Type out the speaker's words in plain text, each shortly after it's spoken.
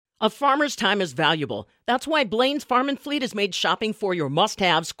A farmer's time is valuable. That's why Blaine's Farm and Fleet has made shopping for your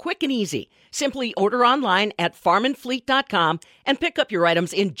must-haves quick and easy. Simply order online at farmandfleet.com and pick up your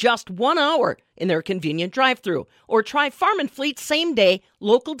items in just 1 hour in their convenient drive-thru. Or try Farm and Fleet's same-day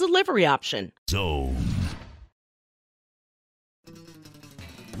local delivery option. Zone.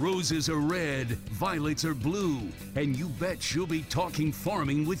 Roses are red, violets are blue, and you bet she'll be talking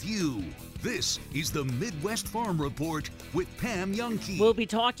farming with you. This is the Midwest Farm Report with Pam Youngkey. We'll be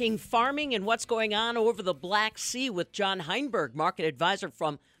talking farming and what's going on over the Black Sea with John Heinberg, market advisor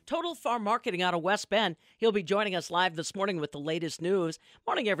from Total Farm Marketing out of West Bend. He'll be joining us live this morning with the latest news.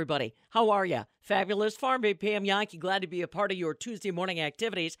 Morning, everybody. How are you? Fabulous Farm Babe Pam Youngkey. Glad to be a part of your Tuesday morning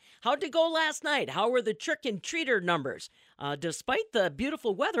activities. How'd it go last night? How were the trick and treater numbers? Despite the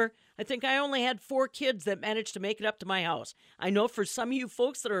beautiful weather, I think I only had 4 kids that managed to make it up to my house. I know for some of you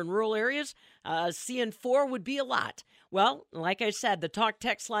folks that are in rural areas, seeing 4 would be a lot. Well, like I said, the talk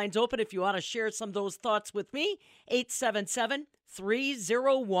text line's open if you want to share some of those thoughts with me.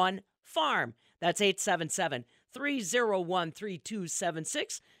 877-301-FARM. That's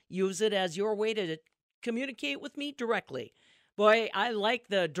 877-301-3276. Use it as your way to communicate with me directly. Boy, I like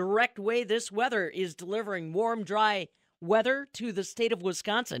the direct way this weather is delivering warm, dry weather to the state of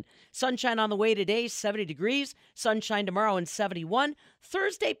Wisconsin. Sunshine on the way today, 70 degrees. Sunshine tomorrow and 71.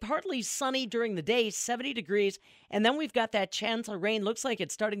 Thursday, partly sunny during the day, 70 degrees. And then we've got that chance of rain. Looks like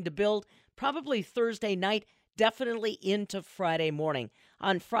it's starting to build probably Thursday night, definitely into Friday morning.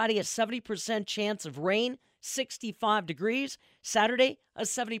 On Friday, a 70% chance of rain, 65 degrees. Saturday, a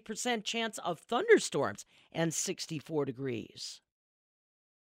 70% chance of thunderstorms and 64 degrees.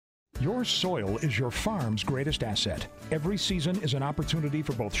 Your soil is your farm's greatest asset. Every season is an opportunity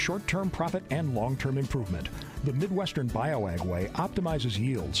for both short-term profit and long-term improvement. The Midwestern BioAg Way optimizes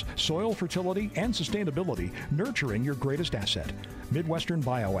yields, soil fertility, and sustainability, nurturing your greatest asset. Midwestern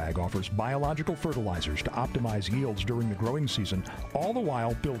BioAg offers biological fertilizers to optimize yields during the growing season, all the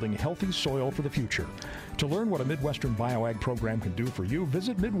while building healthy soil for the future. To learn what a Midwestern BioAg program can do for you,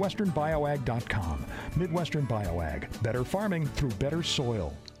 visit MidwesternBioAg.com. Midwestern BioAg, better farming through better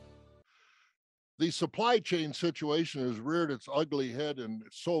soil. The supply chain situation has reared its ugly head in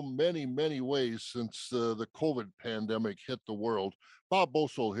so many, many ways since the COVID pandemic hit the world. Bob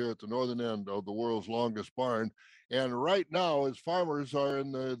Bosold here at the northern end of the world's longest barn. And right now, as farmers are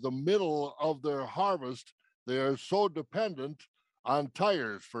in the middle of their harvest, they are so dependent on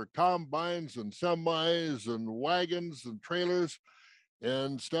tires for combines and semis and wagons and trailers.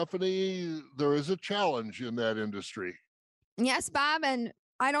 And Stephanie, there is a challenge in that industry. Yes, Bob, and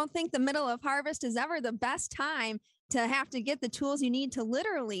I don't think the middle of harvest is ever the best time to have to get the tools you need to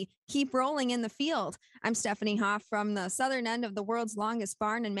literally keep rolling in the field. I'm Stephanie Hoff from the southern end of the world's longest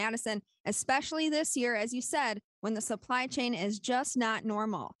barn in Madison, especially this year, as you said, when the supply chain is just not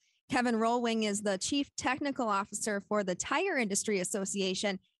normal. Kevin Rollwing is the Chief Technical Officer for the Tire Industry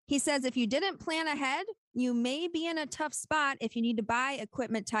Association. He says if you didn't plan ahead, you may be in a tough spot if you need to buy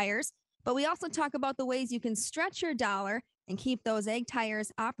equipment tires. But we also talk about the ways you can stretch your dollar and keep those egg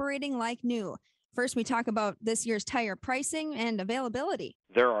tires operating like new. First, we talk about this year's tire pricing and availability.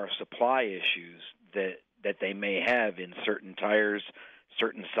 There are supply issues that they may have in certain tires,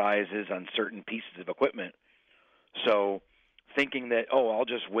 certain sizes, on certain pieces of equipment. So thinking that, I'll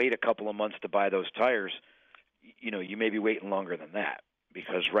just wait a couple of months to buy those tires, you may be waiting longer than that,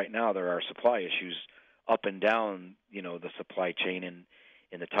 because right now there are supply issues up and down, the supply chain in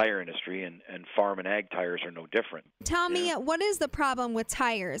the tire industry, and farm and ag tires are no different. Tell me, what is the problem with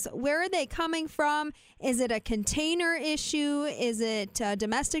tires? Where are they coming from? Is it a container issue? Is it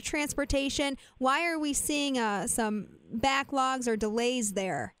domestic transportation? Why are we seeing some backlogs or delays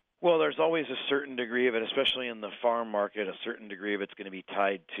there? Well, there's always a certain degree of it, especially in the farm market, a certain degree of it's going to be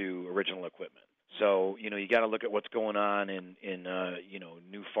tied to original equipment. So, you got to look at what's going on in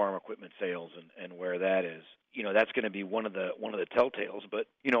new farm equipment sales and where that is. That's going to be one of the telltales. But,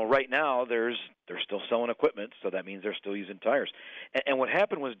 right now they're still selling equipment, so that means they're still using tires. And what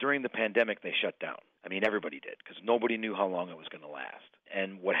happened was during the pandemic, they shut down. I mean, everybody did, because nobody knew how long it was going to last.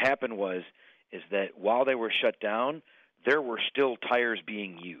 And what happened is that while they were shut down, there were still tires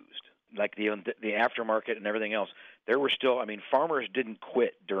being used, like the aftermarket and everything else. There were still, farmers didn't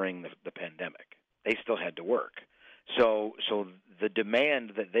quit during the pandemic. They still had to work. So the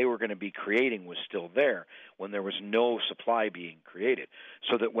demand that they were going to be creating was still there when there was no supply being created.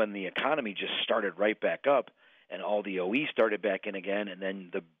 So that when the economy just started right back up and all the OE started back in again, and then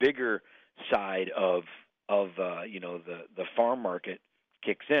the bigger side of the farm market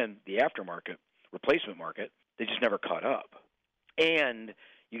kicks in, the aftermarket, replacement market, they just never caught up. And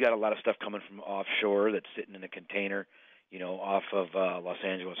you got a lot of stuff coming from offshore that's sitting in a container, off of Los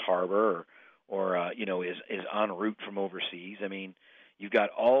Angeles Harbor or is en route from overseas. I mean, you've got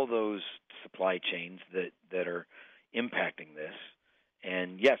all those supply chains that are impacting this.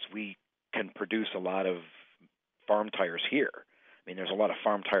 And yes, we can produce a lot of farm tires here. I mean, there's a lot of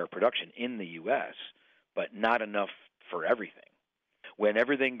farm tire production in the U.S., but not enough for everything. When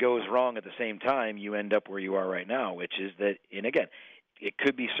everything goes wrong at the same time, you end up where you are right now, which is that, and again, it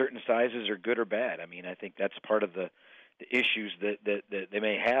could be certain sizes are good or bad. I mean, I think that's part of the issues that they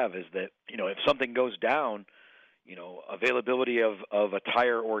may have is that, if something goes down, availability of a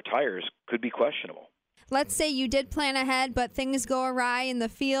tire or tires could be questionable. Let's say you did plan ahead, but things go awry in the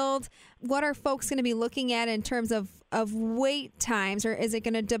field. What are folks going to be looking at in terms of wait times, or is it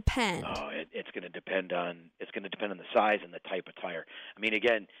going to depend? Oh, it's going to depend on the size and the type of tire. I mean,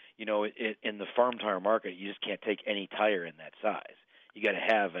 again, in the farm tire market, you just can't take any tire in that size. You got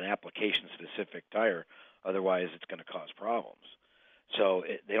to have an application-specific tire, otherwise it's going to cause problems. So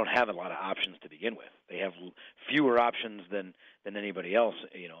they don't have a lot of options to begin with. They have fewer options than anybody else,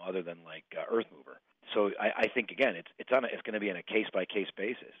 other than like Earth Mover. So I think, again, it's going to be on a case-by-case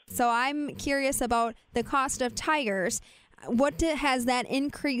basis. So I'm curious about the cost of tires. What has that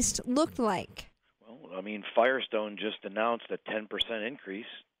increase looked like? Well, I mean, Firestone just announced a 10% increase.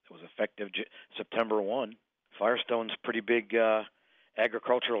 It was effective September 1. Firestone's a pretty big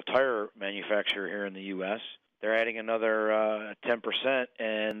agricultural tire manufacturer here in the U.S. They're adding another 10%,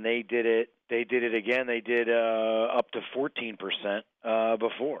 and they did it again. They did up to 14%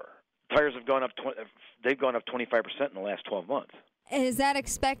 before. Tires have gone up. They've gone up 25% in the last 12 months. Is that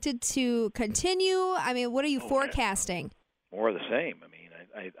expected to continue? I mean, what are you forecasting? More of the same. I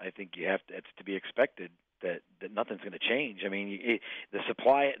mean, I think you have to. It's to be expected that nothing's going to change. I mean, the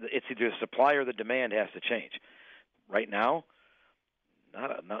supply. It's either the supply or the demand has to change. Right now,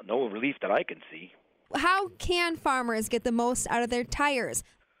 no relief that I can see. How can farmers get the most out of their tires?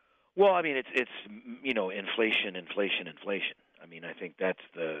 Well, I mean, it's inflation. I mean, I think that's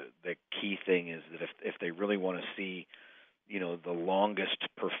the key thing is that if they really want to see, the longest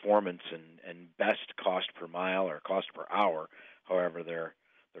performance and best cost per mile or cost per hour, however they're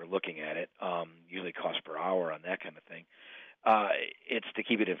looking at it, usually cost per hour on that kind of thing, it's to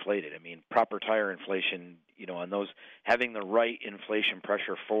keep it inflated. I mean, proper tire inflation, on those, having the right inflation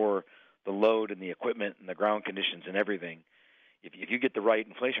pressure for the load and the equipment and the ground conditions and everything. If you get the right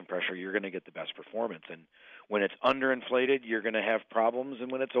inflation pressure, you're going to get the best performance. And when it's underinflated, you're going to have problems.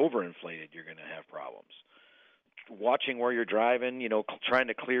 And when it's overinflated, you're going to have problems. Watching where you're driving, trying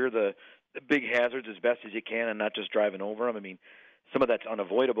to clear the big hazards as best as you can and not just driving over them. I mean, some of that's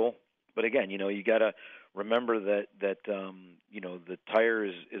unavoidable. But again, you got to remember that the tire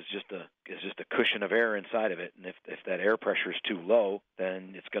is just a cushion of air inside of it, and if that air pressure is too low,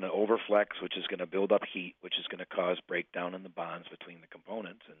 then it's going to overflex, which is going to build up heat, which is going to cause breakdown in the bonds between the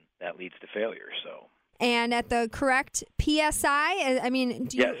components, and that leads to failure. So. And at the correct PSI, I mean,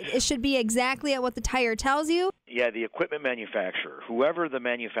 yes. It should be exactly at what the tire tells you? Yeah, the equipment manufacturer, whoever the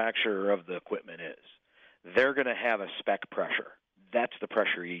manufacturer of the equipment is, they're going to have a spec pressure. That's the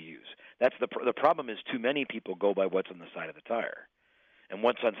pressure you use. That's the problem is too many people go by what's on the side of the tire. And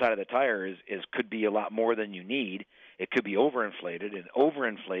what's on the side of the tire is could be a lot more than you need. It could be overinflated, and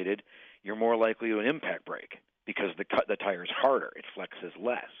overinflated, you're more likely to an impact brake because the tire is harder. It flexes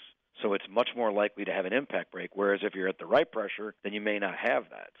less. So it's much more likely to have an impact brake, whereas if you're at the right pressure, then you may not have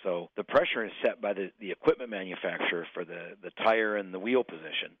that. So the pressure is set by the equipment manufacturer for the tire and the wheel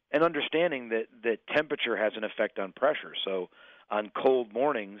position. And understanding that temperature has an effect on pressure. So on cold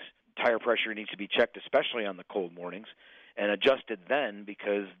mornings, tire pressure needs to be checked, especially on the cold mornings, and adjusted then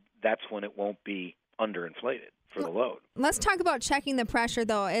because that's when it won't be underinflated for the load. Let's talk about checking the pressure,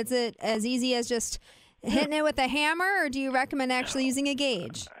 though. Is it as easy as just hitting it with a hammer, or do you recommend actually using a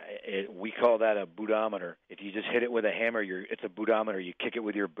gauge? We call that a bootometer. If you just hit it with a hammer, it's a bootometer. You kick it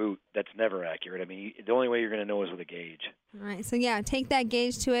with your boot. That's never accurate. I mean, the only way you're going to know is with a gauge. All right. So, yeah, take that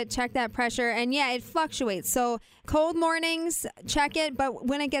gauge to it, check that pressure, and, yeah, it fluctuates. So, cold mornings, check it, but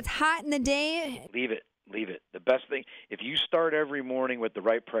when it gets hot in the day, leave it. The best thing, if you start every morning with the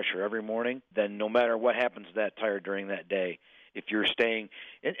right pressure every morning, then no matter what happens to that tire during that day, if you're staying,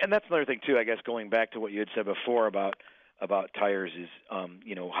 and that's another thing, too, I guess, going back to what you had said before about tires is,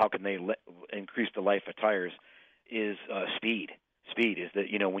 how can they increase the life of tires is speed. Speed is that,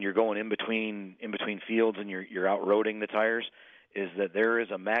 when you're going in between fields and you're out-roading the tires, is that there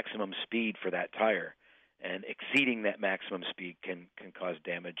is a maximum speed for that tire. And exceeding that maximum speed can cause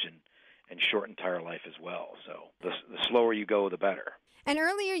damage and shorten tire life as well. So the slower you go, the better. And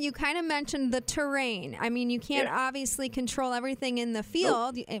earlier you kind of mentioned the terrain. I mean, you can't obviously control everything in the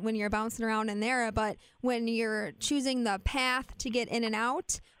field when you're bouncing around in there, but when you're choosing the path to get in and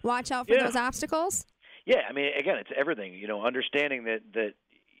out, watch out for those obstacles. Yeah, I mean, again, it's everything. Understanding that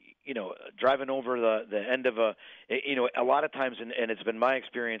driving over the end of a lot of times, and it's been my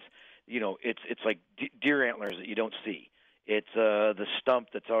experience, it's like deer antlers that you don't see. It's the stump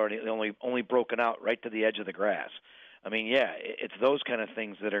that's already only broken out right to the edge of the grass. I mean, it's those kind of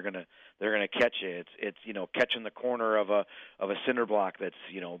things that are gonna catch you. It's catching the corner of a cinder block that's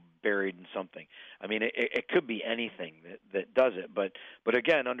buried in something. I mean, it could be anything that does it. But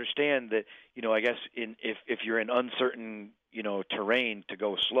again, understand that I guess if you're in uncertain terrain, to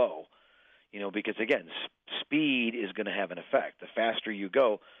go slow, because again, speed is going to have an effect. The faster you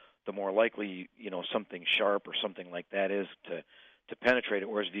go, the more likely something sharp or something like that is to penetrate it.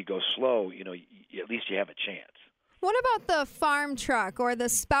 Whereas if you go slow, at least you have a chance. What about the farm truck or the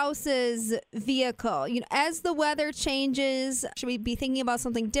spouse's vehicle? As the weather changes, should we be thinking about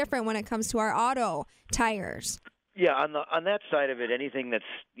something different when it comes to our auto tires? Yeah, on that side of it, anything that's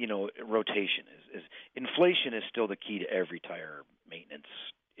rotation is inflation is still the key to every tire maintenance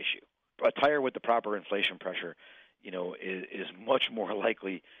issue. A tire with the proper inflation pressure, is much more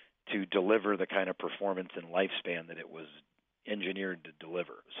likely to deliver the kind of performance and lifespan that it was engineered to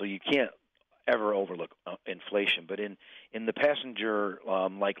deliver. So you can't ever overlook inflation. But in the passenger,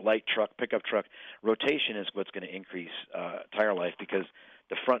 like light truck, pickup truck, rotation is what's going to increase tire life, because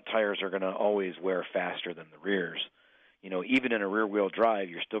the front tires are going to always wear faster than the rears. Even in a rear-wheel drive,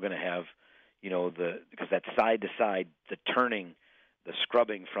 you're still going to have, because that side-to-side, the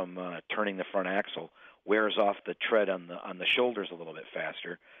scrubbing from turning the front axle wears off the tread on the shoulders a little bit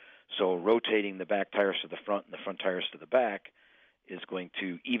faster. So rotating the back tires to the front and the front tires to the back is going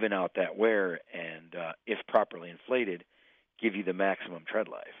to even out that wear and, if properly inflated, give you the maximum tread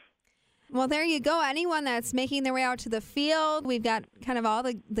life. Well, there you go. Anyone that's making their way out to the field, we've got kind of all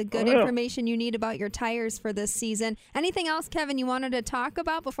the good information you need about your tires for this season. Anything else, Kevin, you wanted to talk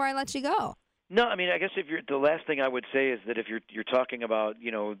about before I let you go? No, I mean, I guess the last thing I would say is that if you're talking about,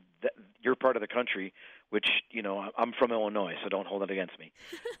 your part of the country, which, I'm from Illinois, so don't hold it against me.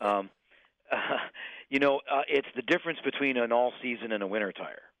 It's the difference between an all-season and a winter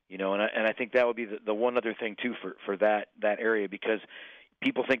tire, and I think that would be the one other thing, too, for that area, because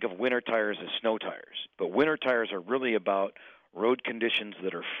people think of winter tires as snow tires, but winter tires are really about road conditions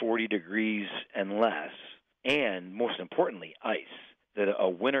that are 40 degrees and less, and most importantly, ice. That a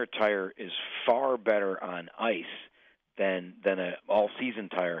winter tire is far better on ice than an all-season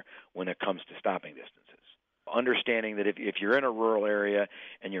tire when it comes to stopping distances. Understanding that if you're in a rural area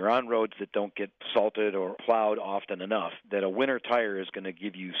and you're on roads that don't get salted or plowed often enough, that a winter tire is going to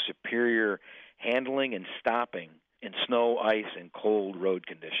give you superior handling and stopping in snow, ice, and cold road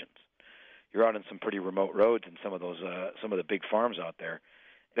conditions. You're out on some pretty remote roads in some of the big farms out there.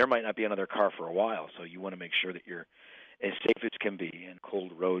 There might not be another car for a while, so you want to make sure that you're as safe as can be in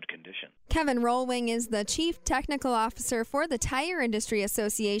cold road conditions. Kevin Rollwing is the Chief Technical Officer for the Tire Industry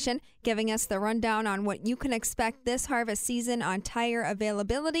Association, giving us the rundown on what you can expect this harvest season on tire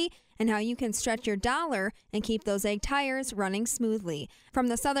availability and how you can stretch your dollar and keep those egg tires running smoothly. From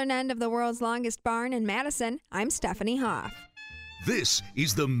the southern end of the world's longest barn in Madison, I'm Stephanie Hoff. This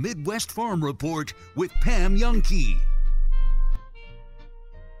is the Midwest Farm Report with Pam Youngkey.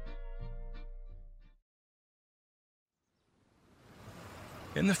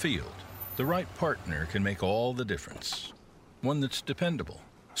 In the field, the right partner can make all the difference. One that's dependable,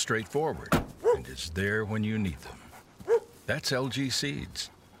 straightforward, and is there when you need them. That's LG Seeds.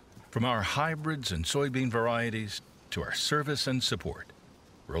 From our hybrids and soybean varieties to our service and support,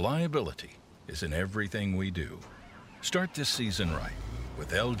 reliability is in everything we do. Start this season right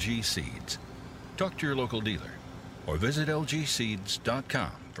with LG Seeds. Talk to your local dealer or visit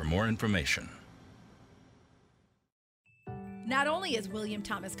lgseeds.com for more information. Not only is William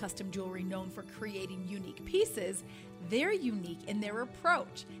Thomas Custom Jewelry known for creating unique pieces, they're unique in their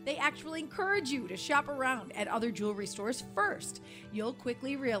approach. They actually encourage you to shop around at other jewelry stores first. You'll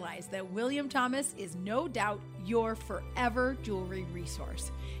quickly realize that William Thomas is no doubt your forever jewelry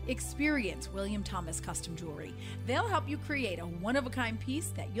resource. Experience William Thomas Custom Jewelry. They'll help you create a one-of-a-kind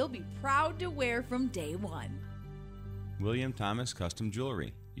piece that you'll be proud to wear from day one. William Thomas Custom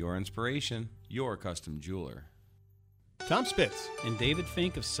Jewelry. Your inspiration, your custom jeweler. Tom Spitz and David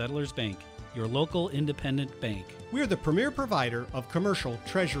Fink of Settlers Bank. your local independent bank. We're the premier provider of commercial,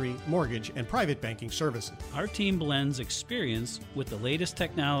 treasury, mortgage, and private banking services. Our team blends experience with the latest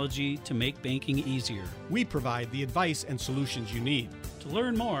technology to make banking easier. We provide the advice and solutions you need. To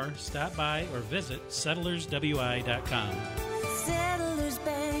learn more, stop by or visit settlerswi.com. Settlers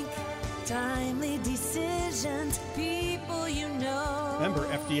Bank, timely decisions, people you know. Member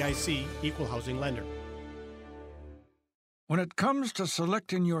FDIC, Equal Housing Lender. When it comes to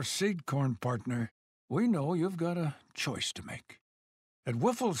selecting your seed corn partner, we know you've got a choice to make. At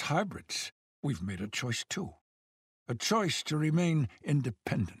Wiffles Hybrids, we've made a choice too. A choice to remain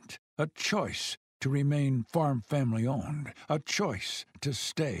independent. A choice to remain farm family owned. A choice to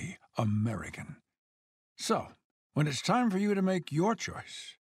stay American. So, when it's time for you to make your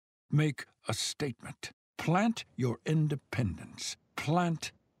choice, make a statement. Plant your independence.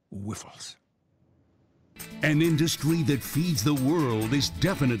 Plant Wiffles. An industry that feeds the world is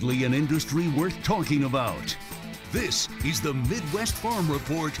definitely an industry worth talking about. This is the Midwest Farm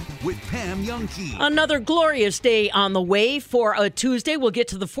Report with Pam Youngkey. Another glorious day on the way for a Tuesday. We'll get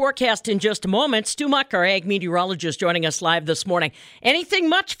to the forecast in just a moment. Stu Muck, our ag meteorologist, joining us live this morning. Anything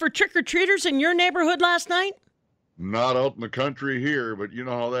much for trick-or-treaters in your neighborhood last night? Not out in the country here, but you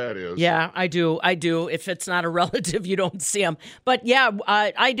know how that is. Yeah, I do. If it's not a relative, you don't see them. But yeah,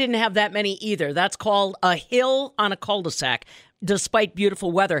 I didn't have that many either. That's called a hill on a cul-de-sac, despite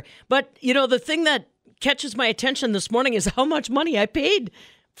beautiful weather. But, you know, the thing that catches my attention this morning is how much money I paid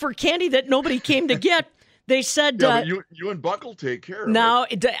for candy that nobody came to get. They said, but you and Buckle take care of it. No,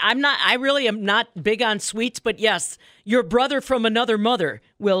 I really am not big on sweets, but yes, your brother from another mother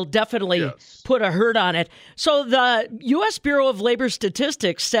will definitely put a hurt on it. So the U.S. Bureau of Labor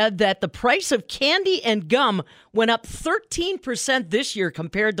Statistics said that the price of candy and gum went up 13% this year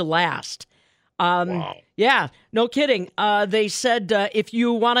compared to last. Wow. Yeah, no kidding. They said if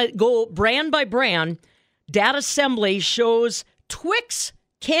you want to go brand by brand, Data Assembly shows Twix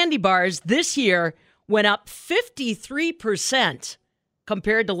candy bars this year went up 53%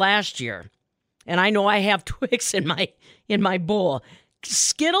 compared to last year. And I know I have Twix in my bowl.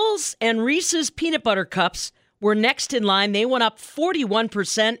 Skittles and Reese's peanut butter cups were next in line. They went up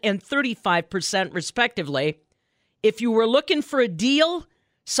 41% and 35% respectively. If you were looking for a deal,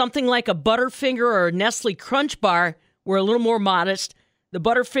 something like a Butterfinger or a Nestle Crunch bar were a little more modest. The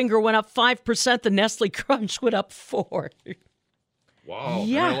Butterfinger went up 5%. The Nestle Crunch went up 4%. Wow,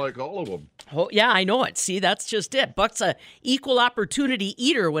 yeah. I like all of them. Oh, yeah, I know it. See, that's just it. Buck's a equal opportunity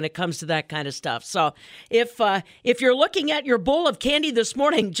eater when it comes to that kind of stuff. So if you're looking at your bowl of candy this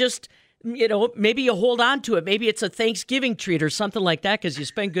morning, just, you know, maybe you hold on to it. Maybe it's a Thanksgiving treat or something like that because you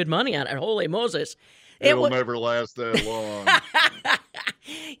spend good money on it. Holy Moses. It'll never last that long.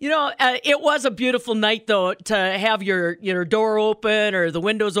 You know, it was a beautiful night, though, to have your door open or the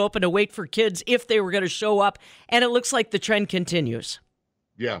windows open to wait for kids if they were going to show up. And it looks like the trend continues.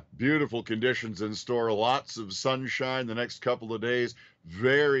 Yeah, beautiful conditions in store. Lots of sunshine the next couple of days.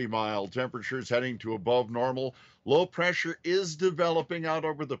 Very mild temperatures heading to above normal. Low pressure is developing out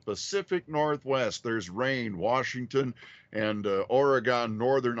over the Pacific Northwest. There's rain, Washington and Oregon,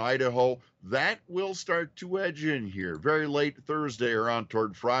 northern Idaho. That will start to edge in here very late Thursday or on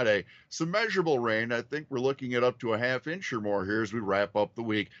toward Friday. Some measurable rain. I think we're looking at up to a half inch or more here as we wrap up the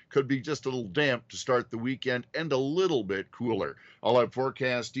week. Could be just a little damp to start the weekend and a little bit cooler. I'll have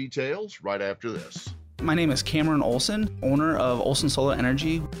forecast details right after this. My name is Cameron Olson, owner of Olson Solar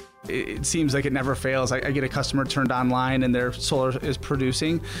Energy. It seems like it never fails. I get a customer turned online and their solar is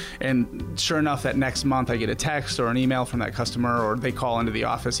producing, and sure enough, that next month I get a text or an email from that customer, or they call into the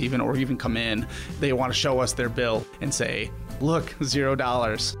office or even come in. They want to show us their bill and say, look,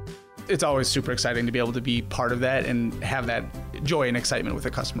 $0. It's always super exciting to be able to be part of that and have that joy and excitement with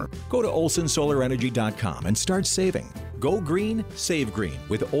a customer. Go to olsonsolarenergy.com and start saving. Go green, save green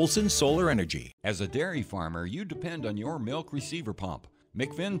with Olson Solar Energy. As a dairy farmer, you depend on your milk receiver pump.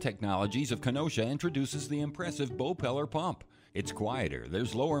 McFinn Technologies of Kenosha introduces the impressive Bopeller pump. It's quieter,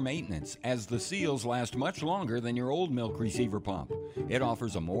 there's lower maintenance, as the seals last much longer than your old milk receiver pump. It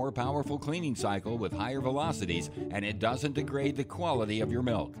offers a more powerful cleaning cycle with higher velocities, and it doesn't degrade the quality of your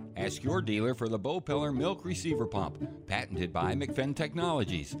milk. Ask your dealer for the Bopeller milk receiver pump, patented by McFinn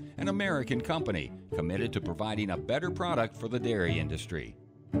Technologies, an American company committed to providing a better product for the dairy industry.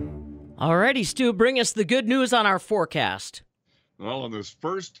 All righty, Stu, bring us the good news on our forecast. Well, on this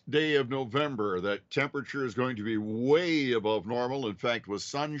first day of November, that temperature is going to be way above normal. In fact, with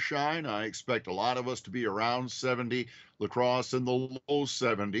sunshine, I expect a lot of us to be around 70. La Crosse in the low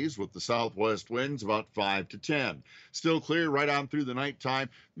 70s with the southwest winds about 5 to 10. Still clear right on through the nighttime.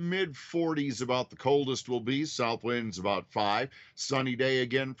 Mid 40s about the coldest will be. South winds about 5. Sunny day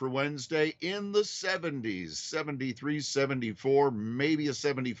again for Wednesday in the 70s. 73, 74, maybe a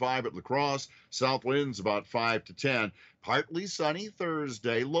 75 at La Crosse. South winds about 5 to 10. Partly sunny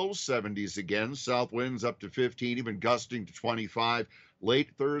Thursday. Low 70s again. South winds up to 15, even gusting to 25.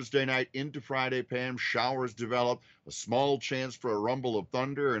 Late Thursday night into Friday, Pam, showers develop, a small chance for a rumble of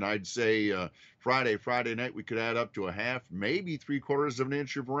thunder, and I'd say Friday night we could add up to a half, maybe 3/4 of an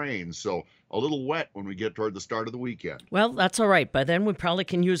inch of rain. So a little wet when we get toward the start of the weekend. Well, that's all right. By then we probably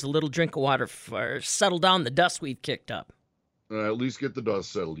can use a little drink of water for settle down the dust we've kicked up. At least get the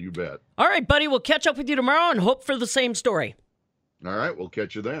dust settled, you bet. All right, buddy, we'll catch up with you tomorrow and hope for the same story. All right, we'll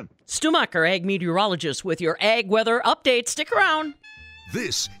catch you then. Stumacher, ag meteorologist, with your ag weather update. Stick around.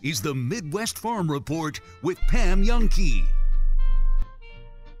 This is the Midwest Farm Report with Pam Youngkey.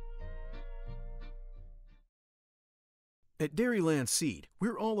 At Dairyland Seed,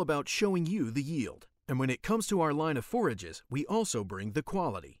 we're all about showing you the yield. And when it comes to our line of forages, we also bring the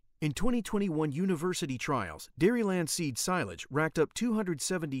quality. In 2021 university trials, Dairyland Seed silage racked up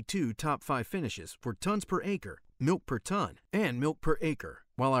 272 top 5 finishes for tons per acre, milk per ton, and milk per acre,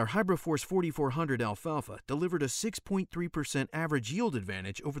 while our HybriForce 4400 alfalfa delivered a 6.3% average yield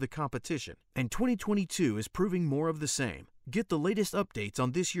advantage over the competition. And 2022 is proving more of the same. Get the latest updates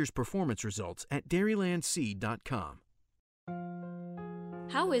on this year's performance results at dairylandseed.com.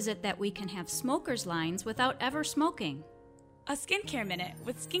 How is it that we can have smokers' lines without ever smoking? A skincare minute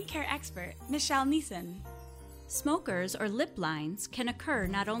with skincare expert Michelle Neeson. Smokers or lip lines can occur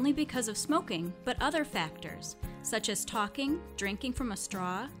not only because of smoking, but other factors, such as talking, drinking from a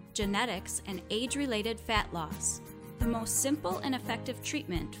straw, genetics, and age-related fat loss. The most simple and effective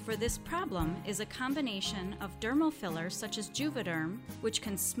treatment for this problem is a combination of dermal fillers such as Juvederm, which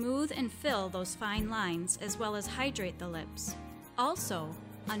can smooth and fill those fine lines as well as hydrate the lips. Also,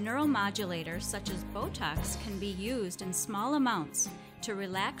 a neuromodulator such as Botox can be used in small amounts to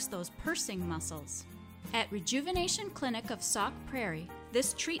relax those pursing muscles. At Rejuvenation Clinic of Sauk Prairie,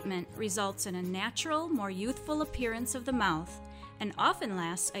 this treatment results in a natural, more youthful appearance of the mouth and often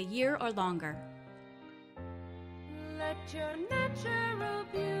lasts a year or longer. Let your natural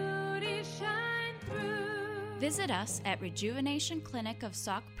beauty shine through. Visit us at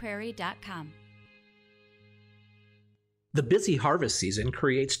rejuvenationclinicofsaukprairie.com. The busy harvest season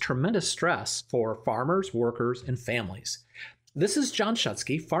creates tremendous stress for farmers, workers, and families. This is John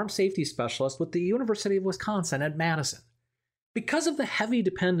Shutsky, Farm Safety Specialist with the University of Wisconsin at Madison. Because of the heavy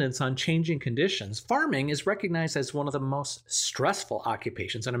dependence on changing conditions, farming is recognized as one of the most stressful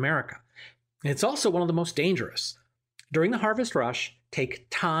occupations in America. It's also one of the most dangerous. During the harvest rush, take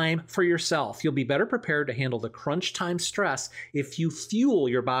time for yourself. You'll be better prepared to handle the crunch time stress if you fuel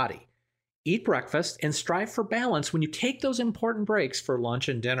your body. Eat breakfast and strive for balance when you take those important breaks for lunch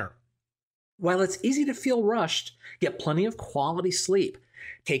and dinner. While it's easy to feel rushed, get plenty of quality sleep.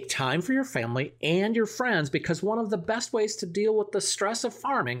 Take time for your family and your friends, because one of the best ways to deal with the stress of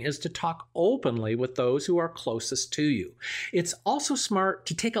farming is to talk openly with those who are closest to you. It's also smart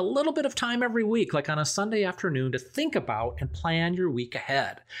to take a little bit of time every week, like on a Sunday afternoon, to think about and plan your week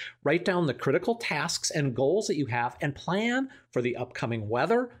ahead. Write down the critical tasks and goals that you have and plan for the upcoming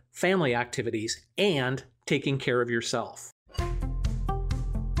weather, family activities, and taking care of yourself.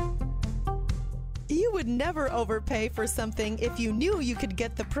 You would never overpay for something if you knew you could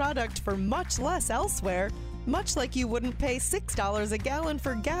get the product for much less elsewhere. Much like you wouldn't pay $6 a gallon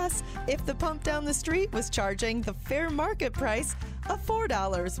for gas if the pump down the street was charging the fair market price of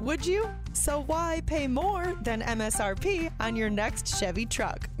 $4, would you? So why pay more than MSRP on your next Chevy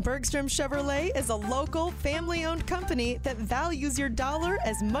truck? Bergstrom Chevrolet is a local, family-owned company that values your dollar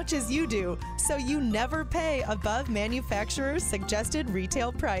as much as you do, so you never pay above manufacturer's suggested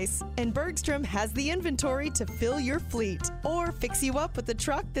retail price. And Bergstrom has the inventory to fill your fleet or fix you up with a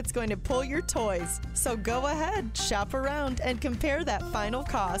truck that's going to pull your toys. So go ahead, shop around, and compare that final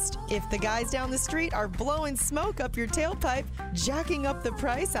cost. If the guys down the street are blowing smoke up your tailpipe, jacking up the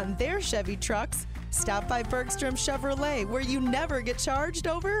price on their Chevy trucks, stop by Bergstrom Chevrolet, where you never get charged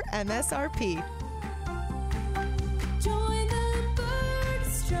over MSRP. Join the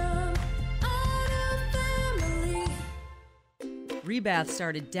Bergstrom Auto family. Rebath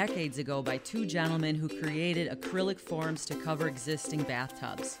started decades ago by two gentlemen who created acrylic forms to cover existing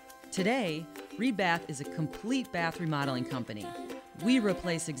bathtubs. Today, Rebath is a complete bath remodeling company. We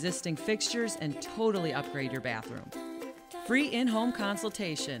replace existing fixtures and totally upgrade your bathroom. Free in-home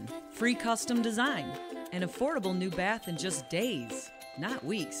consultation, free custom design, an affordable new bath in just days, not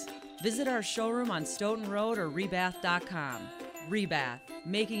weeks. Visit our showroom on Stoughton Road or rebath.com. Rebath,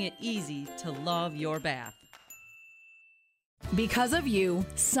 making it easy to love your bath. Because of you,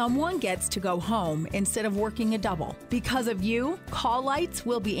 someone gets to go home instead of working a double. Because of you, call lights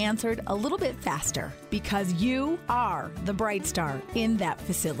will be answered a little bit faster. Because you are the Bright Star in that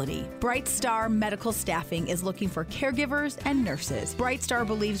facility. Bright Star Medical Staffing is looking for caregivers and nurses. Bright Star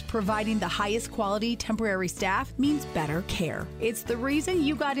believes providing the highest quality temporary staff means better care. It's the reason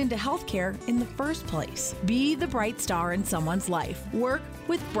you got into healthcare in the first place. Be the Bright Star in someone's life. Work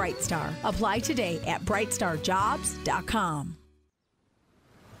with Bright Star. Apply today at brightstarjobs.com.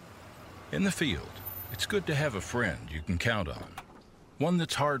 In the field, it's good to have a friend you can count on. One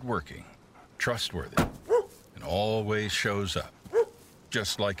that's hardworking, trustworthy, and always shows up.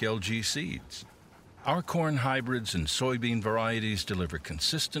 Just like LG Seeds. Our corn hybrids and soybean varieties deliver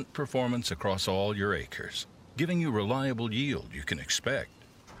consistent performance across all your acres, giving you reliable yield you can expect.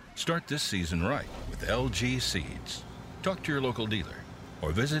 Start this season right with LG Seeds. Talk to your local dealer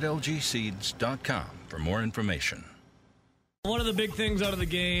or visit lgseeds.com for more information. One of the big things out of the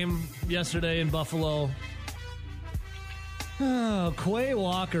game yesterday in Buffalo. Oh, Quay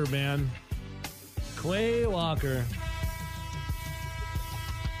Walker, man. Quay Walker.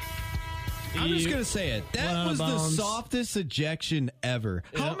 I'm just going to say it. That was the softest ejection ever.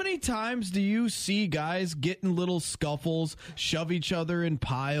 Yep. How many times do you see guys get in little scuffles, shove each other in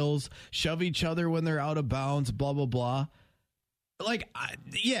piles, shove each other when they're out of bounds, blah, blah, blah? Like,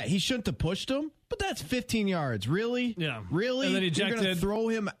 yeah, he shouldn't have pushed him, but that's 15 yards. Really? Yeah. Really? And then You're going to ejected. throw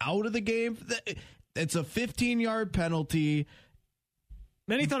him out of the game? It's a 15-yard penalty.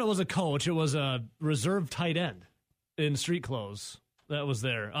 Many thought it was a coach. It was a reserve tight end in street clothes that was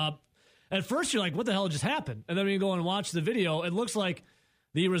there. At first, you're like, what the hell just happened? And then when you go and watch the video, it looks like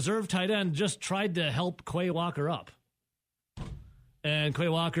the reserve tight end just tried to help Quay Walker up. And Quay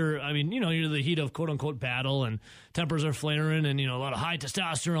Walker, I mean, you're in the heat of quote-unquote battle, and tempers are flaring, and, a lot of high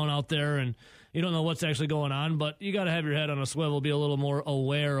testosterone out there, and you don't know what's actually going on, but you got to have your head on a swivel, be a little more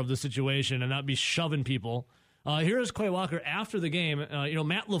aware of the situation, and not be shoving people. Here's Quay Walker after the game.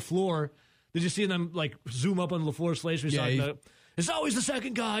 Matt LaFleur, did you see them, zoom up on LaFleur's face? It's always the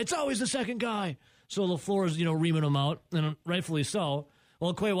second guy. It's always the second guy. So LaFleur's, reaming him out, and rightfully so.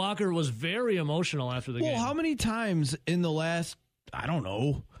 Well, Quay Walker was very emotional after the game. Well, how many times in the last, I don't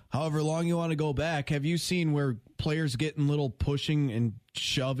know, however long you want to go back, have you seen where players get in little pushing and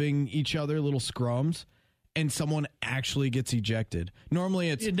shoving each other, little scrums, and someone actually gets ejected? Normally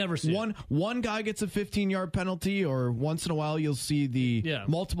it's You'd never see one guy gets a 15-yard penalty, or once in a while you'll see the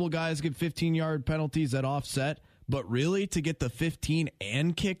multiple guys get 15-yard penalties that offset. But really, to get the 15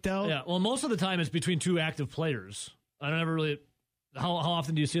 and kicked out? Yeah, well, most of the time it's between two active players. I don't ever really... How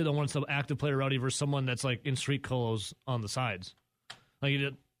often do you see it when it's an active player rowdy versus someone that's in street clothes on the sides?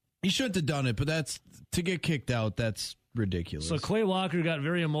 He shouldn't have done it, but to get kicked out, that's ridiculous. So Quay Walker got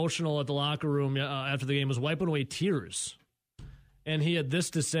very emotional at the locker room after the game, was wiping away tears. And he had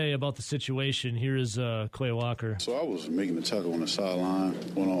this to say about the situation. Here is Quay Walker. So I was making a tackle on the sideline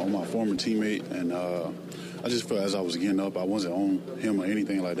on my former teammate, and I just felt as I was getting up, I wasn't on him or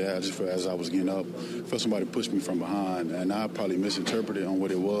anything like that. I just felt as I was getting up, I felt somebody push me from behind, and I probably misinterpreted on what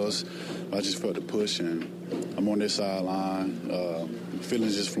it was. I just felt the push, and I'm on this sideline.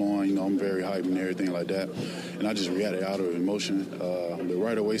 Feelings just flowing, I'm very hyped and everything like that. And I just reacted out of emotion. But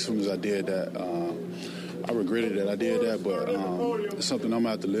right away, as soon as I did that, I regretted that I did that, but it's something I'm going to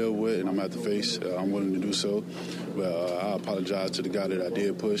have to live with and I'm going to have to face. I'm willing to do so. But I apologize to the guy that I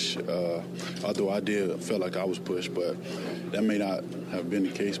did push, although I did feel like I was pushed, but that may not have been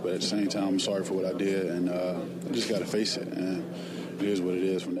the case. But at the same time, I'm sorry for what I did, and I just got to face it. And it is what it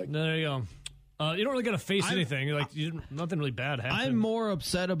is from that. There you go. You don't really got to face anything. Nothing really bad happened. I'm more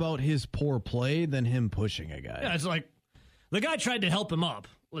upset about his poor play than him pushing a guy. Yeah, it's like the guy tried to help him up.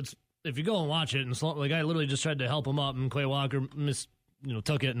 If you go and watch it, and the guy literally just tried to help him up, and Quay Walker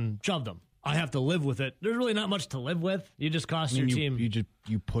took it and shoved him. I have to live with it. There's really not much to live with. You just cost your team.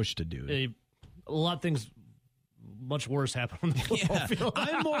 You pushed a dude. A lot of things much worse happen on the football field.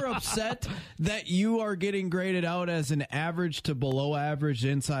 I'm more upset that you are getting graded out as an average to below average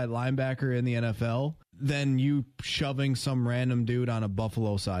inside linebacker in the NFL than you shoving some random dude on a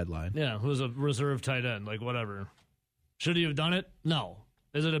Buffalo sideline. Yeah, who's a reserve tight end, whatever. Should he have done it? No.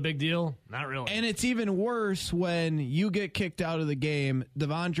 Is it a big deal? Not really. And it's even worse when you get kicked out of the game.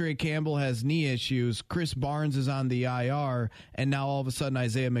 Devondre Campbell has knee issues. Chris Barnes is on the IR. And now all of a sudden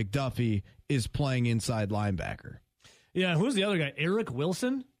Isaiah McDuffie is playing inside linebacker. Yeah, who's the other guy? Eric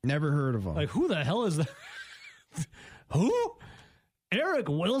Wilson? Never heard of him. Who the hell is that? Who? Eric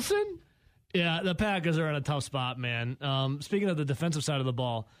Wilson? Yeah, the Packers are in a tough spot, man. Speaking of the defensive side of the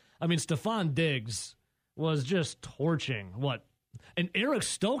ball, I mean, Stephon Diggs was just torching and Eric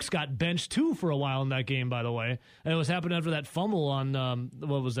Stokes got benched too for a while in that game, by the way. And it was happening after that fumble on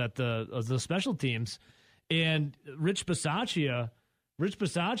the special teams. And Rich Bisaccia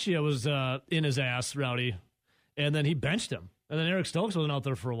was in his ass, Rowdy, and then he benched him. And then Eric Stokes wasn't out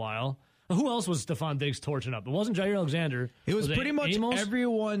there for a while. Who else was Stephon Diggs torching up? It wasn't Jair Alexander. It was pretty much Amos?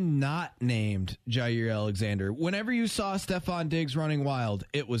 everyone not named Jair Alexander. Whenever you saw Stephon Diggs running wild,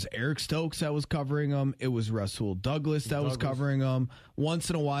 it was Eric Stokes that was covering him. It was Rasul Douglas that was covering him. Once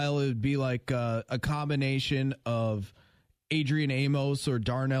in a while, it would be like a combination of Adrian Amos or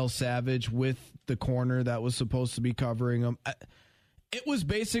Darnell Savage with the corner that was supposed to be covering him. It was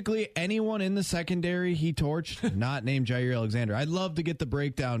basically anyone in the secondary he torched, not named Jair Alexander. I'd love to get the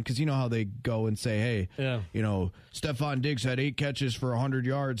breakdown because you know how they go and say, hey, Stephon Diggs had 8 catches for 100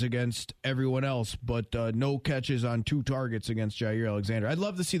 yards against everyone else, but no catches on 2 targets against Jair Alexander. I'd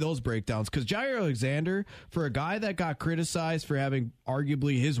love to see those breakdowns because Jair Alexander, for a guy that got criticized for having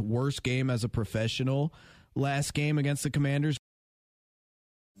arguably his worst game as a professional last game against the Commanders.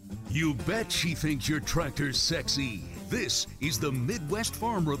 You bet she thinks your tractor's sexy. This is the Midwest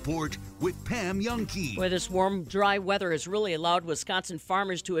Farm Report with Pam Youngkey. Boy, this warm, dry weather has really allowed Wisconsin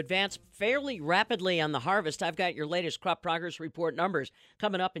farmers to advance fairly rapidly on the harvest. I've got your latest crop progress report numbers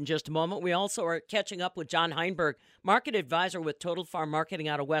coming up in just a moment. We also are catching up with John Heinberg, market advisor with Total Farm Marketing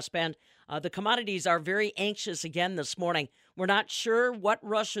out of West Bend. The commodities are very anxious again this morning. We're not sure what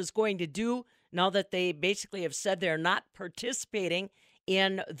Russia's going to do now that they basically have said they're not participating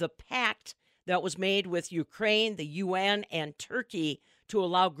in the pact that was made with Ukraine, the UN, and Turkey to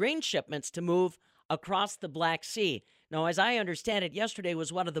allow grain shipments to move across the Black Sea. Now, as I understand it, yesterday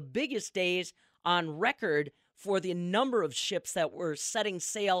was one of the biggest days on record for the number of ships that were setting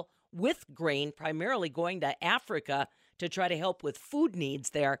sail with grain, primarily going to Africa to try to help with food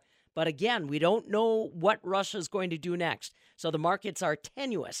needs there. But again, we don't know what Russia's going to do next. So the markets are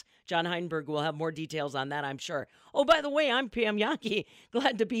tenuous. John Heinberg will have more details on that, I'm sure. Oh, by the way, I'm Pam Youngkey.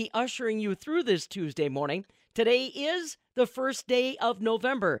 Glad to be ushering you through this Tuesday morning. Today is the first day of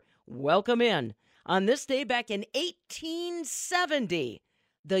November. Welcome in. On this day back in 1870,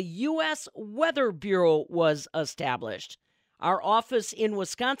 the U.S. Weather Bureau was established. Our office in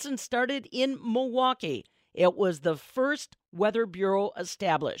Wisconsin started in Milwaukee. It was the first Weather Bureau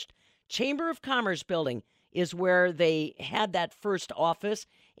established. Chamber of Commerce building is where they had that first office.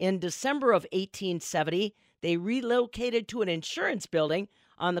 In December of 1870, they relocated to an insurance building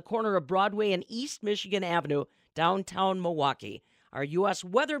on the corner of Broadway and East Michigan Avenue, downtown Milwaukee. Our U.S.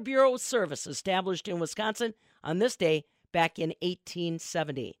 Weather Bureau service established in Wisconsin on this day back in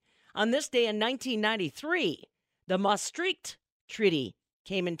 1870. On this day in 1993, the Maastricht Treaty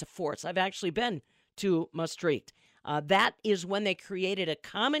came into force. I've actually been to Maastricht. That is when they created a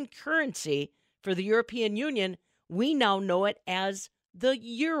common currency for the European Union. We now know it as the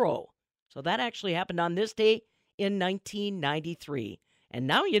euro. So that actually happened on this day in 1993. And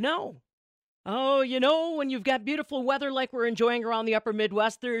now you know. Oh, you know, when you've got beautiful weather like we're enjoying around the upper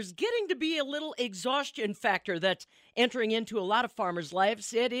Midwest, there's getting to be a little exhaustion factor that's entering into a lot of farmers'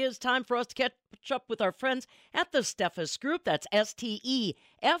 lives. It is time for us to catch up with our friends at the Steffes Group. That's STEFFES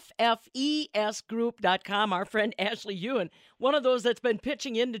Group.com. Our friend Ashley Ewan, one of those that's been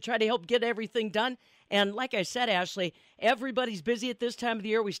pitching in to try to help get everything done. And like I said, Ashley, everybody's busy at this time of the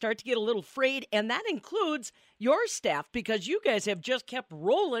year. We start to get a little frayed, and that includes your staff because you guys have just kept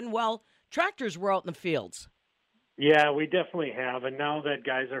rolling while tractors were out in the fields. Yeah, we definitely have. And now that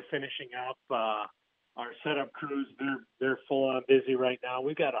guys are finishing up our setup crews, they're full on busy right now.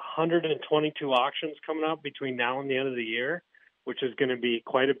 We've got 122 auctions coming up between now and the end of the year, which is going to be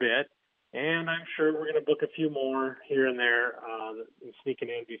quite a bit. And I'm sure we're going to book a few more here and there sneaking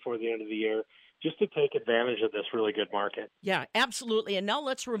in before the end of the year, just to take advantage of this really good market. Yeah, absolutely. And now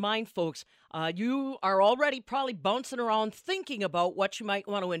let's remind folks, you are already probably bouncing around thinking about what you might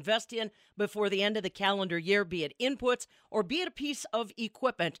want to invest in before the end of the calendar year, be it inputs or be it a piece of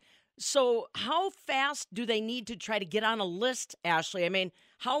equipment. So how fast do they need to try to get on a list, Ashley? I mean,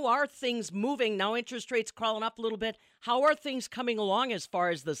 how are things moving? Now interest rates crawling up a little bit. How are things coming along as far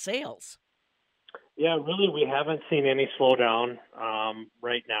as the sales? Yeah, really, we haven't seen any slowdown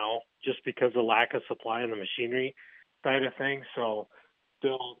right now just because of lack of supply on the machinery side of things. So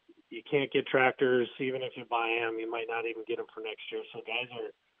still, you can't get tractors. Even if you buy them, you might not even get them for next year. So guys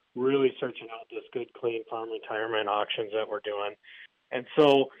are really searching out this good, clean farm retirement auctions that we're doing. And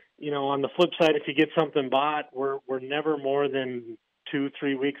so, you know, on the flip side, if you get something bought, we're never more than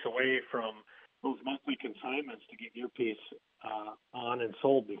 2-3 weeks away from those monthly consignments to get your piece on and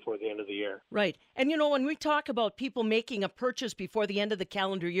sold before the end of the year. Right. And, when we talk about people making a purchase before the end of the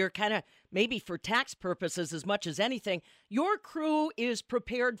calendar year, kind of maybe for tax purposes as much as anything, your crew is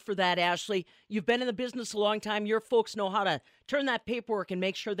prepared for that, Ashley. You've been in the business a long time. Your folks know how to turn that paperwork and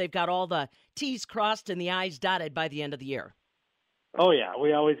make sure they've got all the T's crossed and the I's dotted by the end of the year. Oh, yeah.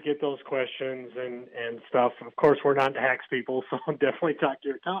 We always get those questions and stuff. Of course, we're not tax people, so definitely talk to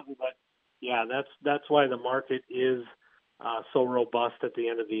your accountant. But, yeah, that's why the market is so robust at the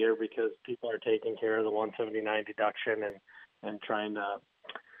end of the year, because people are taking care of the 179 deduction and trying to,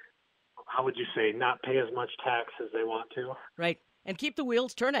 how would you say, not pay as much tax as they want to. Right. And keep the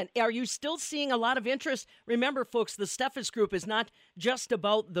wheels turning. Are you still seeing a lot of interest? Remember, folks, the Steffes Group is not just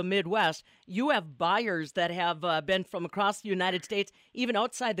about the Midwest. You have buyers that have been from across the United States, even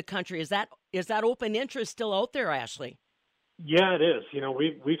outside the country. Is that open interest still out there, Ashley? Yeah, it is.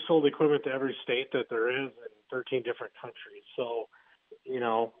 We've sold equipment to every state that there is in 13 different countries. So,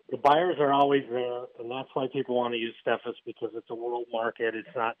 the buyers are always there, and that's why people want to use Steffes, because it's a world market.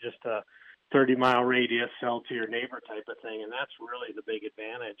 It's not just a 30-mile radius, sell to your neighbor type of thing, and that's really the big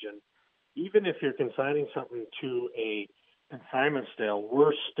advantage. And even if you're consigning something to a consignment sale,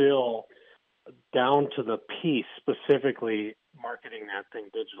 we're still down to the piece specifically marketing that thing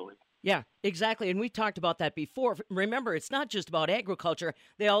digitally. Yeah, exactly. And we talked about that before. Remember, it's not just about agriculture.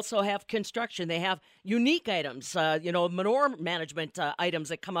 They also have construction. They have unique items, manure management items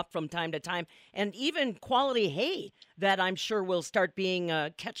that come up from time to time, and even quality hay that I'm sure will start being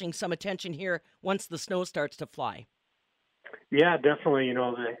catching some attention here once the snow starts to fly. Yeah, definitely.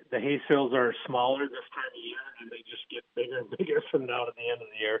 The hay sales are smaller this time of year, and they just get bigger and bigger from now to the end of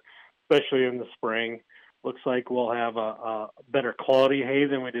the year, especially in the spring. Looks like we'll have a better quality hay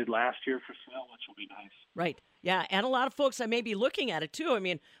than we did last year for sale, which will be nice. Right. Yeah, and a lot of folks that may be looking at it, too. I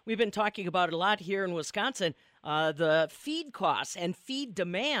mean, we've been talking about it a lot here in Wisconsin, the feed costs and feed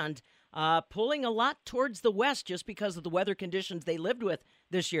demand pulling a lot towards the west just because of the weather conditions they lived with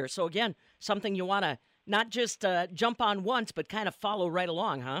this year. So, again, something you want to not just jump on once, but kind of follow right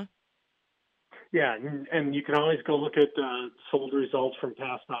along, huh? Yeah, and you can always go look at sold results from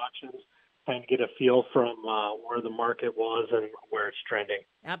past auctions and get a feel from where the market was and where it's trending.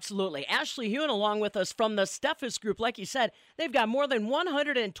 Absolutely. Ashley Hewen along with us from the Steffes Group. Like you said, they've got more than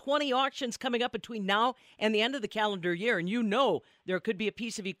 120 auctions coming up between now and the end of the calendar year. And there could be a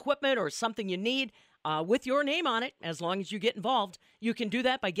piece of equipment or something you need with your name on it. As long as you get involved, you can do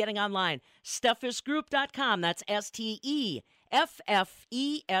that by getting online. SteffesGroup.com. That's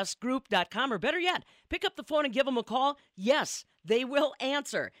STEFFES Group.com. Or better yet, pick up the phone and give them a call. Yes, they will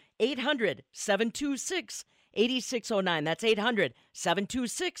answer. 800-726-8609. That's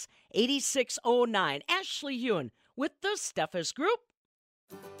 800-726-8609. Ashley Hewen with the Steffes Group.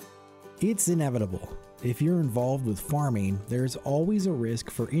 It's inevitable. If you're involved with farming, there's always a risk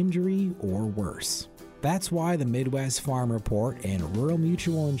for injury or worse. That's why the Midwest Farm Report and Rural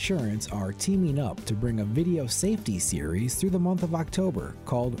Mutual Insurance are teaming up to bring a video safety series through the month of October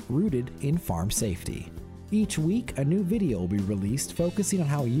called Rooted in Farm Safety. Each week, a new video will be released focusing on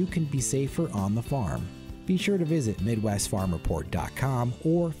how you can be safer on the farm. Be sure to visit MidwestFarmReport.com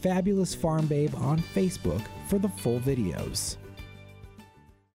or Fabulous Farm Babe on Facebook for the full videos.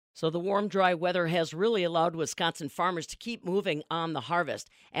 So the warm, dry weather has really allowed Wisconsin farmers to keep moving on the harvest.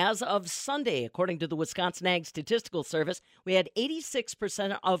 As of Sunday, according to the Wisconsin Ag Statistical Service, we had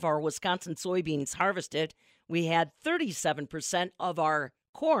 86% of our Wisconsin soybeans harvested. We had 37% of our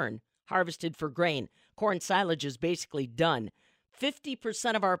corn harvested for grain. Corn silage is basically done.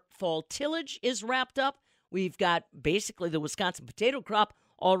 50% of our fall tillage is wrapped up. We've got basically the Wisconsin potato crop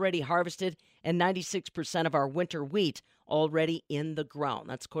already harvested, and 96% of our winter wheat already in the ground.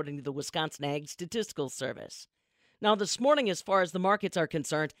 That's according to the Wisconsin Ag Statistical Service. Now, this morning, as far as the markets are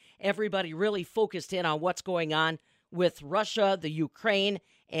concerned, everybody really focused in on what's going on with Russia, the Ukraine,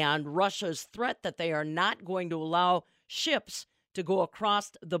 and Russia's threat that they are not going to allow ships to go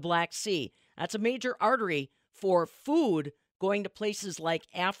across the Black Sea. That's a major artery for food going to places like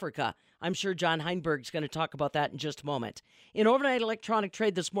Africa. I'm sure John Heinberg's going to talk about that in just a moment. In overnight electronic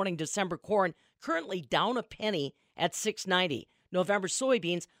trade this morning, December corn currently down a penny at $6.90. November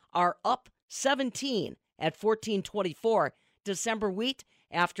soybeans are up 17 at $14.24. December wheat,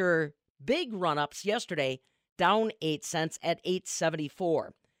 after big run-ups yesterday, down 8 cents at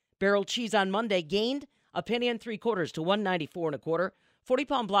 $8.74. Barrel cheese on Monday gained a penny and 3/4 to $1.94 1/4.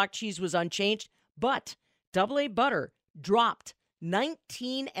 40-pound block cheese was unchanged, but AA butter dropped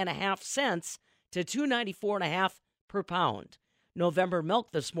 19.5 cents to $2.94 per pound. November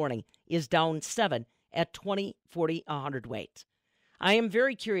milk this morning is down 7 at $20.40 a hundredweight. I am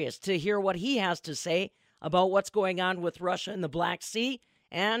very curious to hear what he has to say about what's going on with Russia in the Black Sea,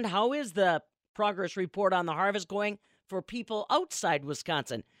 and how is the progress report on the harvest going for people outside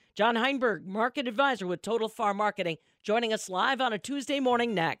Wisconsin. John Heinberg, market advisor with Total Farm Marketing, joining us live on a Tuesday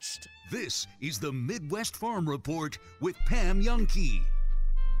morning next. This is the Midwest Farm Report with Pam Youngkey.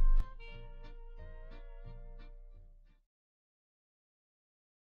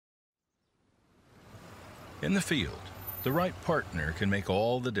 In the field, the right partner can make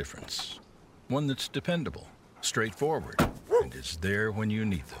all the difference. One that's dependable, straightforward, and is there when you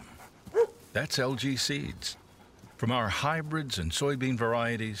need them. That's LG Seeds. From our hybrids and soybean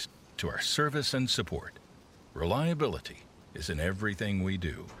varieties to our service and support, reliability is in everything we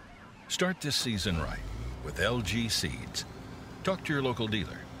do. Start this season right with LG Seeds. Talk to your local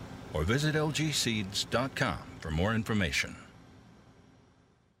dealer or visit lgseeds.com for more information.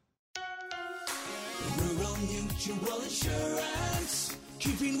 Rural Mutual Insurance,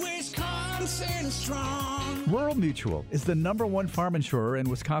 keeping Wisconsin strong. Rural Mutual is the #1 farm insurer in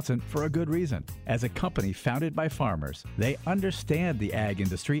Wisconsin for a good reason. As a company founded by farmers, they understand the ag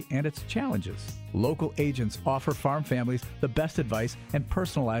industry and its challenges. Local agents offer farm families the best advice and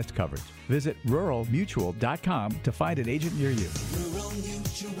personalized coverage. Visit ruralmutual.com to find an agent near you. Rural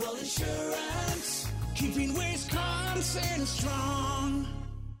Mutual Insurance, keeping Wisconsin strong.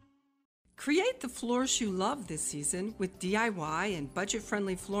 Create the floors you love this season with DIY and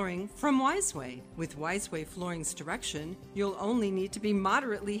budget-friendly flooring from Wiseway. With Wiseway Flooring's direction, you'll only need to be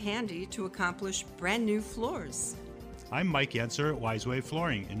moderately handy to accomplish brand new floors. I'm Mike Yenser at Wiseway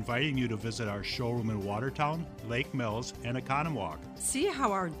Flooring, inviting you to visit our showroom in Watertown, Lake Mills, and Economwalk. See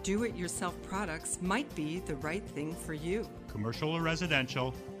how our do-it-yourself products might be the right thing for you. Commercial or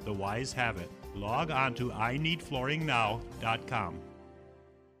residential, the Wise have it. Log on to ineedflooringnow.com.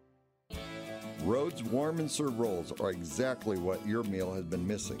 Rhodes Warm and Serve rolls are exactly what your meal has been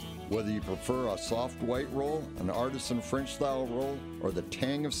missing. Whether you prefer a soft white roll, an artisan French style roll, or the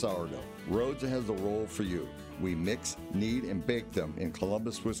tang of sourdough, Rhodes has the roll for you. We mix, knead, and bake them in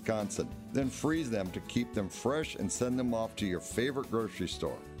Columbus, Wisconsin, then freeze them to keep them fresh and send them off to your favorite grocery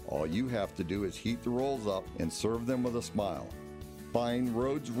store. All you have to do is heat the rolls up and serve them with a smile. Find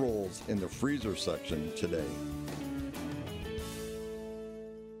Rhodes rolls in the freezer section today.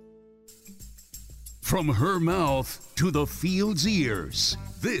 From her mouth to the field's ears,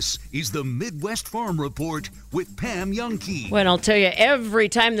 this is the Midwest Farm Report with Pam Youngkey. Well, I'll tell you, every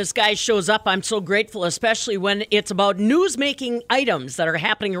time this guy shows up, I'm so grateful, especially when it's about news-making items that are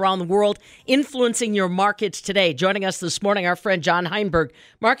happening around the world, influencing your markets today. Joining us this morning, our friend John Heinberg,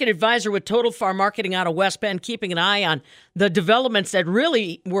 market advisor with Total Farm Marketing out of West Bend, keeping an eye on the developments that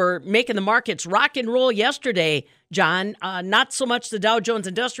really were making the markets rock and roll yesterday, John. Not so much the Dow Jones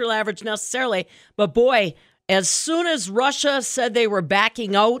Industrial Average necessarily, but boy, as soon as Russia said they were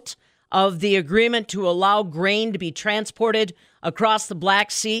backing out of the agreement to allow grain to be transported across the Black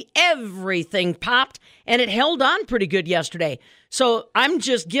Sea, everything popped, and it held on pretty good yesterday. So I'm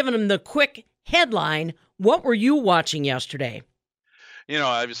just giving them the quick headline. What were you watching yesterday? You know,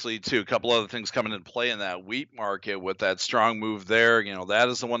 obviously, too, a couple other things coming into play in that wheat market with that strong move there. You know, that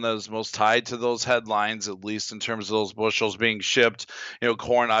is the one that is most tied to those headlines, at least in terms of those bushels being shipped. You know,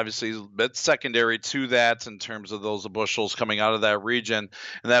 corn obviously is a bit secondary to that in terms of those bushels coming out of that region.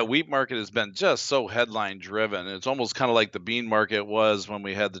 And that wheat market has been just so headline driven. It's almost kind of like the bean market was when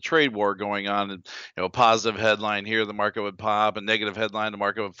we had the trade war going on. And, you know, a positive headline here, the market would pop, a negative headline, the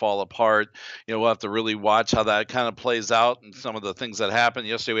market would fall apart. You know, we'll have to really watch how that kind of plays out and some of the things that happened.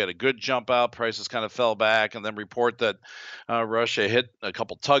 Yesterday, we had a good jump out. Prices kind of fell back, and then report that Russia hit a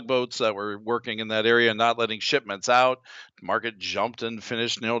couple tugboats that were working in that area and not letting shipments out. The market jumped and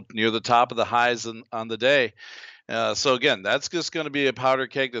finished near the top of the highs on the day. So again, that's just going to be a powder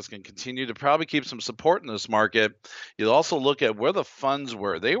keg that's going to continue to probably keep some support in this market. You'll also look at where the funds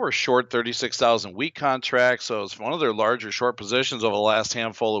were. They were short 36,000 wheat contracts, so it's one of their larger short positions over the last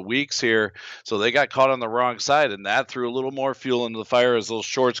handful of weeks here. So they got caught on the wrong side, and that threw a little more fuel into the fire as those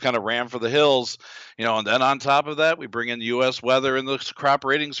shorts kind of ran for the hills. You know, and then on top of that, we bring in U.S. weather and the crop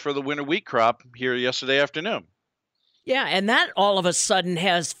ratings for the winter wheat crop here yesterday afternoon. Yeah, and that all of a sudden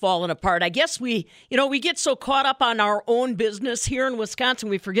has fallen apart. I guess we get so caught up on our own business here in Wisconsin,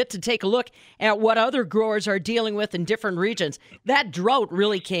 we forget to take a look at what other growers are dealing with in different regions. That drought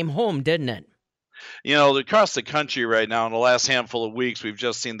really came home, didn't it? Across the country right now, in the last handful of weeks, we've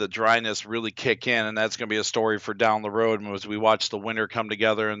just seen the dryness really kick in, and that's going to be a story for down the road as we watch the winter come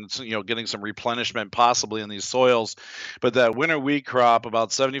together and, getting some replenishment possibly in these soils. But that winter wheat crop, about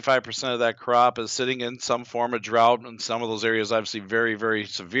 75% of that crop is sitting in some form of drought, and some of those areas obviously very, very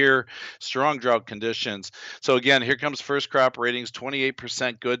severe, strong drought conditions. So again, here comes first crop ratings,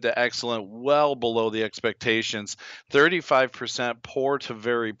 28% good to excellent, well below the expectations, 35% poor to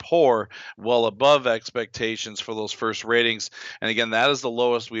very poor, well above expectations for those first ratings. And again, that is the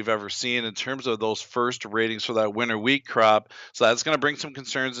lowest we've ever seen in terms of those first ratings for that winter wheat crop. So that's going to bring some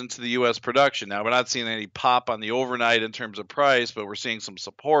concerns into the U.S. production. Now, we're not seeing any pop on the overnight in terms of price, but we're seeing some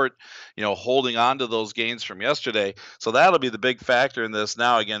support, holding on to those gains from yesterday. So that'll be the big factor in this.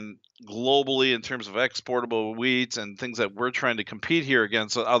 Now, again, globally, in terms of exportable wheat and things that we're trying to compete here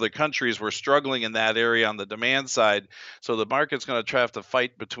against other countries, we're struggling in that area on the demand side. So the market's going to have to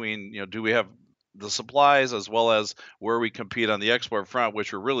fight between, do we have the supplies as well as where we compete on the export front,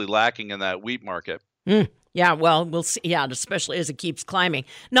 which we're really lacking in that wheat market. Yeah, well, we'll see. Yeah, especially as it keeps climbing.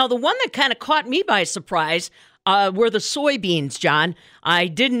 Now, the one that kind of caught me by surprise were the soybeans, John. I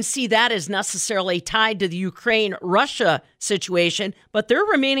didn't see that as necessarily tied to the Ukraine-Russia situation, but they're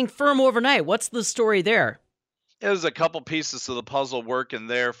remaining firm overnight. What's the story there? There's a couple pieces to the puzzle working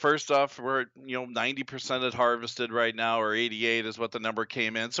there. First off, we're 90% at harvested right now, or 88 is what the number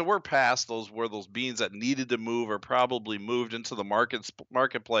came in. So we're past those beans that needed to move or probably moved into the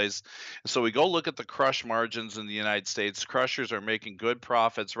marketplace. So we go look at the crush margins in the United States. Crushers are making good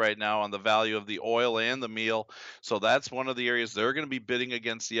profits right now on the value of the oil and the meal. So that's one of the areas they're going to be bidding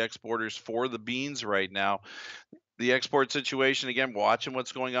against the exporters for the beans right now. The export situation, again, watching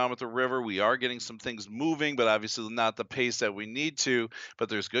what's going on with the river. We are getting some things moving, but obviously not the pace that we need to. But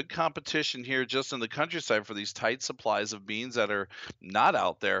there's good competition here just in the countryside for these tight supplies of beans that are not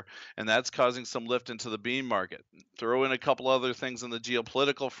out there, and that's causing some lift into the bean market. Throw in a couple other things on the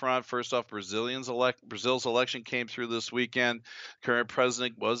geopolitical front. First off, Brazil's election came through this weekend. Current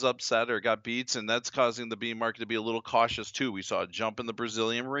president was upset or got beats, and that's causing the bean market to be a little cautious too. We saw a jump in the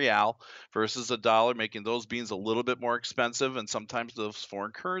Brazilian real versus the dollar, making those beans a little bit more expensive, and sometimes those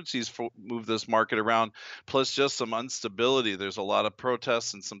foreign currencies move this market around, plus just some instability. There's a lot of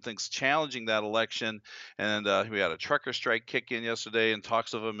protests and some things challenging that election, and we had a trucker strike kick in yesterday and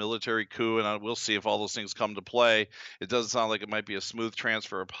talks of a military coup, and we'll see if all those things come to play. It doesn't sound like it might be a smooth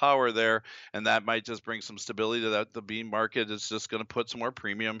transfer of power there, and that might just bring some stability to the bean market. It's just going to put some more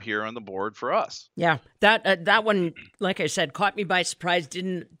premium here on the board for us. Yeah, that one, like I said, caught me by surprise.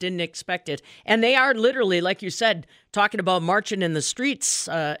 Didn't expect it, and they are literally, like you said, talking about marching in the streets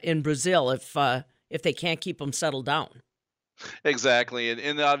in Brazil if they can't keep them settled down. Exactly,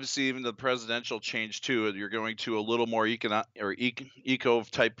 and obviously even the presidential change too. You're going to a little more eco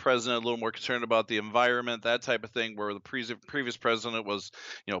type president, a little more concerned about the environment, that type of thing. Where the previous president was,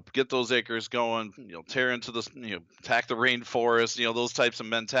 get those acres going, tear into the, attack the rainforest, those types of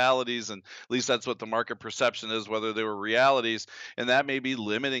mentalities, and at least that's what the market perception is, whether they were realities, and that may be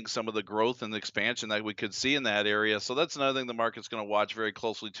limiting some of the growth and the expansion that we could see in that area. So that's another thing the market's going to watch very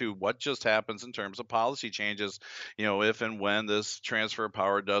closely too. What just happens in terms of policy changes, if and when this transfer of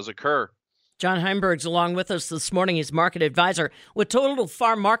power does occur. John Heimberg's along with us this morning. He's market advisor with Total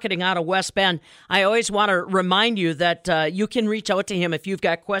Farm Marketing out of West Bend. I always want to remind you that you can reach out to him if you've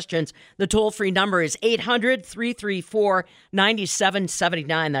got questions. The toll-free number is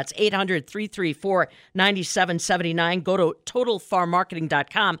 800-334-9779. That's 800-334-9779. Go to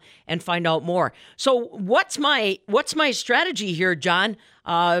TotalFarmMarketing.com and find out more. So what's my strategy here, John?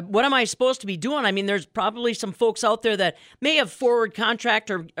 What am I supposed to be doing? I mean, there's probably some folks out there that may have forward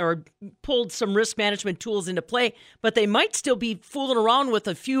contract or pulled some risk management tools into play, but they might still be fooling around with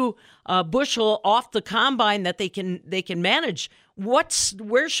a few bushel off the combine that they can manage.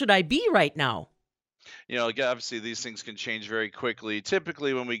 Where should I be right now? Obviously these things can change very quickly.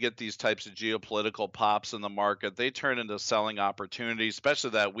 Typically, when we get these types of geopolitical pops in the market, they turn into selling opportunities,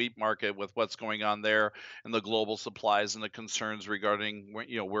 especially that wheat market with what's going on there and the global supplies and the concerns regarding,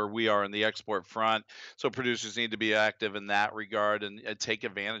 where we are in the export front. So producers need to be active in that regard and take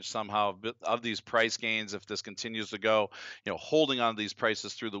advantage somehow of these price gains. If this continues to go, holding on to these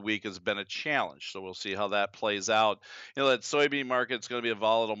prices through the week has been a challenge. So we'll see how that plays out. That soybean market is going to be a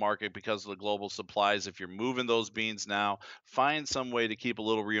volatile market because of the global supplies. If you're moving those beans now, find some way to keep a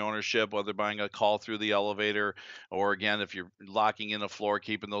little reownership, whether buying a call through the elevator, or again, if you're locking in a floor,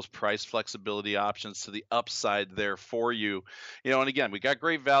 keeping those price flexibility options to the upside there for you. And again, we got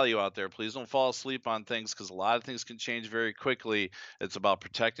great value out there. Please don't fall asleep on things, because a lot of things can change very quickly. It's about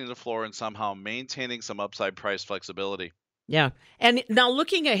protecting the floor and somehow maintaining some upside price flexibility. Yeah. And now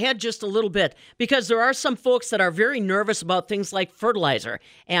looking ahead just a little bit, because there are some folks that are very nervous about things like fertilizer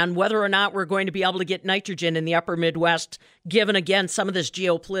and whether or not we're going to be able to get nitrogen in the upper Midwest, given, again, some of this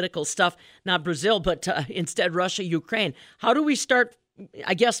geopolitical stuff, not Brazil, but instead Russia, Ukraine. How do we start,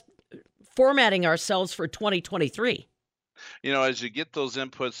 I guess, formatting ourselves for 2023? As you get those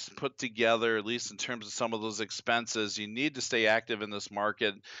inputs put together, at least in terms of some of those expenses, you need to stay active in this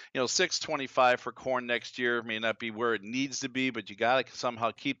market. $6.25 for corn next year may not be where it needs to be, but you got to somehow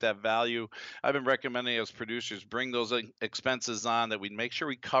keep that value. I've been recommending as producers bring those expenses on, that we make sure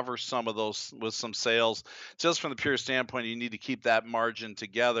we cover some of those with some sales. Just from the pure standpoint, you need to keep that margin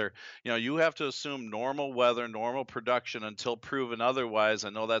together. You have to assume normal weather, normal production until proven otherwise.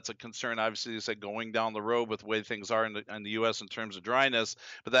 I know that's a concern, obviously, you said going down the road with the way things are in the U.S. in terms of dryness,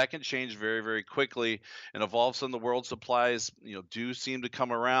 but that can change very, very quickly and evolve. Some of the world supplies, do seem to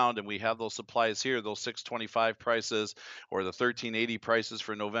come around, and we have those supplies here. Those $6.25 prices or the $13.80 prices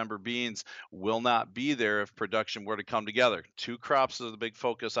for November beans will not be there if production were to come together. Two crops are the big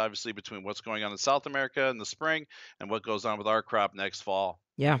focus, obviously, between what's going on in South America in the spring and what goes on with our crop next fall.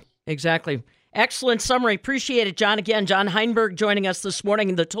 Yeah, exactly. Excellent summary. Appreciate it, John. Again, John Heinberg joining us this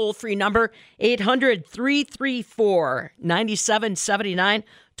morning. The toll-free number, 800-334-9779,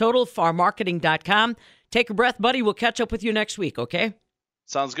 totalfarmmarketing.com. Take a breath, buddy. We'll catch up with you next week, okay?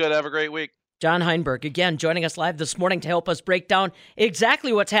 Sounds good. Have a great week. John Heinberg, again, joining us live this morning to help us break down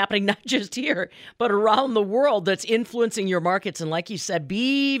exactly what's happening, not just here, but around the world that's influencing your markets. And like he said,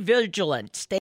 be vigilant. Stay